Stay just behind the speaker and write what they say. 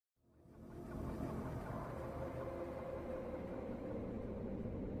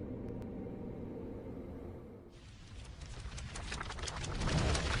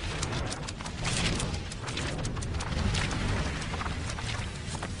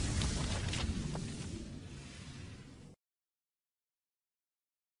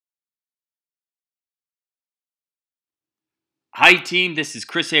Hi team, this is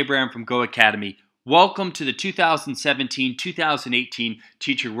Chris Abraham from GOHAcademy. Welcome to the 2017-2018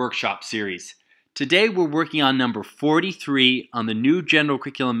 Teacher Workshop Series. Today we're working on number 43 on the new General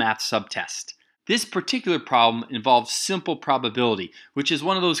Curriculum Math subtest. This particular problem involves simple probability, which is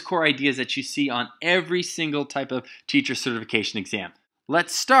one of those core ideas that you see on every single type of teacher certification exam.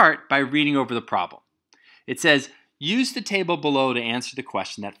 Let's start by reading over the problem. It says, use the table below to answer the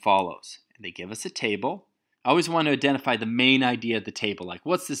question that follows. And they give us a table. I always want to identify the main idea of the table, like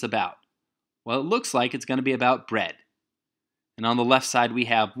what's this about? Well, it looks like it's going to be about bread. And on the left side we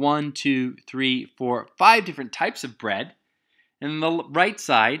have 1, 2, 3, 4, 5 different types of bread. And the right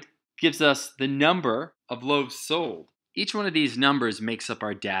side gives us the number of loaves sold. Each one of these numbers makes up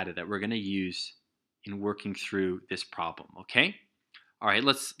our data that we're going to use in working through this problem, okay? All right,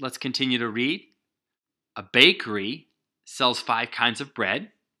 let's continue to read. A bakery sells 5 kinds of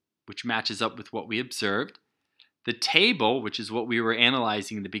bread, which matches up with what we observed. The table, which is what we were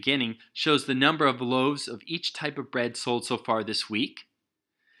analyzing in the beginning, shows the number of loaves of each type of bread sold so far this week.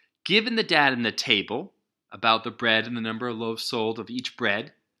 Given the data in the table about the bread and the number of loaves sold of each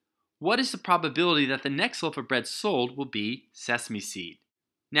bread, what is the probability that the next loaf of bread sold will be sesame seed?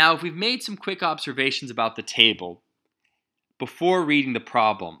 Now, if we've made some quick observations about the table before reading the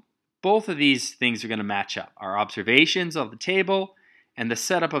problem, both of these things are going to match up. Our observations of the table and the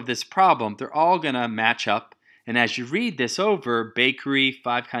setup of this problem, they're all going to match up. And as you read this over, bakery,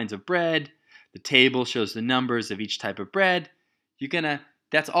 5 kinds of bread, the table shows the numbers of each type of bread,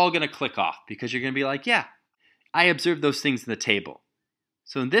 that's all going to click off because you're going to be like, yeah, I observed those things in the table.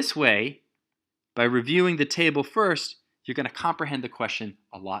 So in this way, by reviewing the table first, you're going to comprehend the question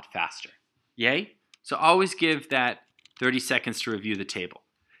a lot faster. Yay? So always give that 30 seconds to review the table.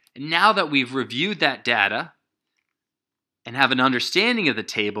 And now that we've reviewed that data and have an understanding of the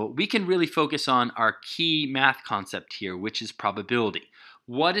table, we can really focus on our key math concept here, which is probability.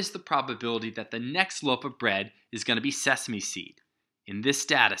 What is the probability that the next loaf of bread is going to be sesame seed in this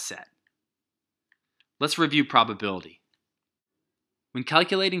data set? Let's review probability. When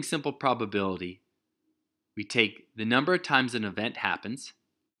calculating simple probability, we take the number of times an event happens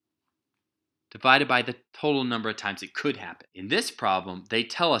divided by the total number of times it could happen. In this problem, they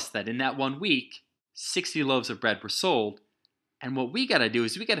tell us that in that 1 week, 60 loaves of bread were sold. And what we got to do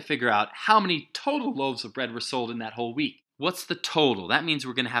is we got to figure out how many total loaves of bread were sold in that whole week. What's the total? That means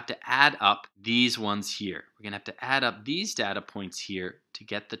we're going to have to add up these ones here. We're going to have to add up these data points here to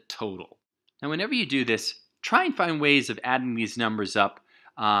get the total. Now, whenever you do this, try and find ways of adding these numbers up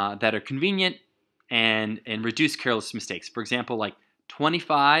that are convenient and reduce careless mistakes. For example, like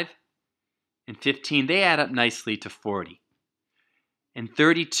 25 and 15, they add up nicely to 40. And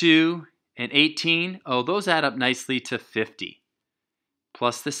 32 and 18, oh, those add up nicely to 50.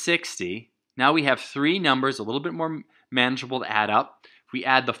 Plus the 60. Now we have 3 numbers, a little bit more manageable to add up. If we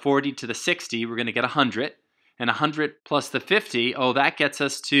add the 40 to the 60, we're going to get 100. And 100 plus the 50, oh, that gets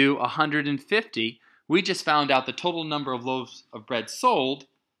us to 150. We just found out the total number of loaves of bread sold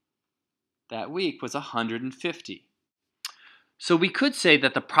that week was 150. So we could say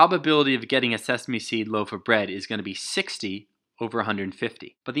that the probability of getting a sesame seed loaf of bread is going to be 60 over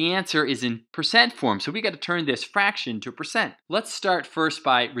 150. But the answer is in percent form, so we got to turn this fraction to a percent. Let's start first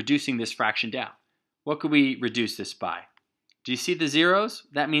by reducing this fraction down. What could we reduce this by? Do you see the zeros?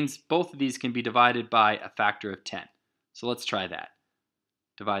 That means both of these can be divided by a factor of 10. So let's try that.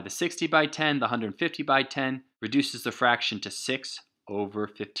 Divide the 60 by 10, the 150 by 10, reduces the fraction to 6 over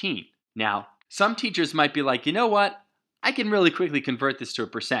 15. Now, some teachers might be like, you know what? I can really quickly convert this to a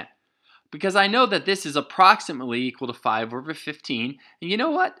percent, because I know that this is approximately equal to 5 over 15. And you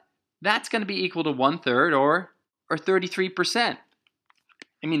know what? That's going to be equal to 1/3 or 33%.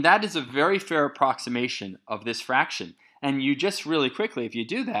 I mean, that is a very fair approximation of this fraction. And you just really quickly, if you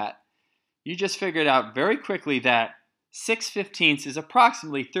do that, you just figured out very quickly that 6/15 is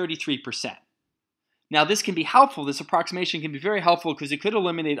approximately 33%. Now, this can be helpful. This approximation can be very helpful because it could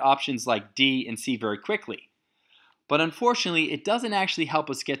eliminate options like D and C very quickly. But unfortunately, it doesn't actually help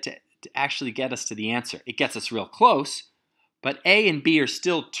us to actually get us to the answer. It gets us real close, but A and B are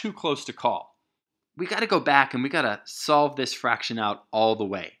still too close to call. We got to go back and we got to solve this fraction out all the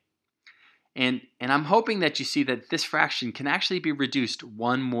way. And I'm hoping that you see that this fraction can actually be reduced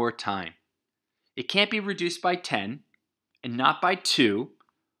one more time. It can't be reduced by 10 and not by 2,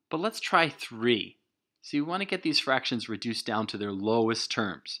 but let's try 3. So you want to get these fractions reduced down to their lowest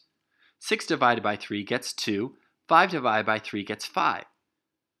terms. 6 divided by 3 gets 2. 5 divided by 3 gets 5.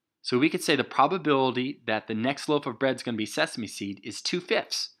 So we could say the probability that the next loaf of bread is going to be sesame seed is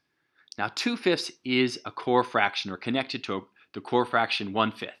 2/5. Now 2/5 is a core fraction, or connected to the core fraction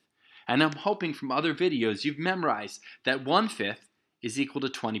 1/5. And I'm hoping from other videos you've memorized that 1/5 is equal to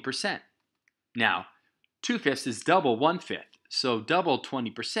 20%. Now, 2/5 is double 1/5, so double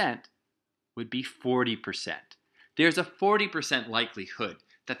 20% would be 40%. There's a 40% likelihood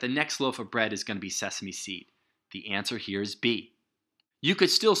that the next loaf of bread is going to be sesame seed. The answer here is B. You could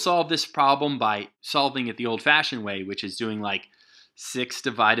still solve this problem by solving it the old-fashioned way, which is doing like 6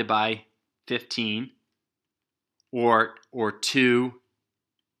 divided by 15, or 2,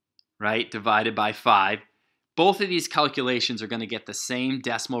 right, divided by 5. Both of these calculations are going to get the same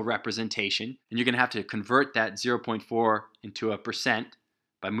decimal representation, and you're going to have to convert that 0.4 into a percent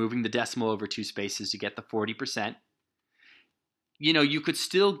by moving the decimal over 2 spaces to get the 40%. You know, you could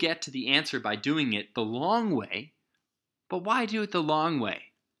still get to the answer by doing it the long way, but why do it the long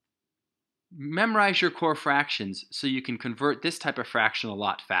way? Memorize your core fractions so you can convert this type of fraction a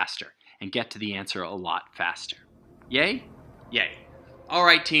lot faster and get to the answer a lot faster. Yay? Yay. All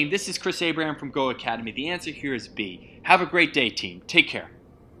right, team, this is Chris Abraham from GOHAcademy. The answer here is B. Have a great day, team. Take care.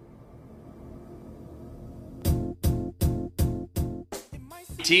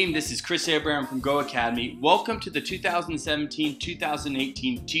 Team, this is Chris Abraham from GOHAcademy. Welcome to the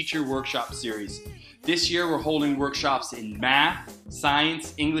 2017-2018 Teacher Workshop Series. This year we're holding workshops in math,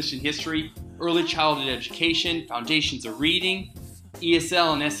 science, English and history, early childhood education, foundations of reading,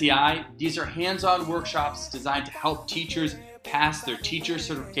 ESL and SEI. These are hands-on workshops designed to help teachers pass their teacher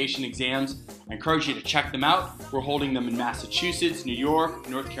certification exams. I encourage you to check them out. We're holding them in Massachusetts, New York,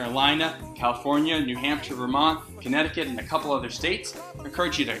 North Carolina, California, New Hampshire, Vermont, Connecticut, and a couple other states. I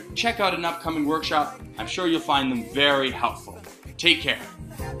encourage you to check out an upcoming workshop. I'm sure you'll find them very helpful. Take care.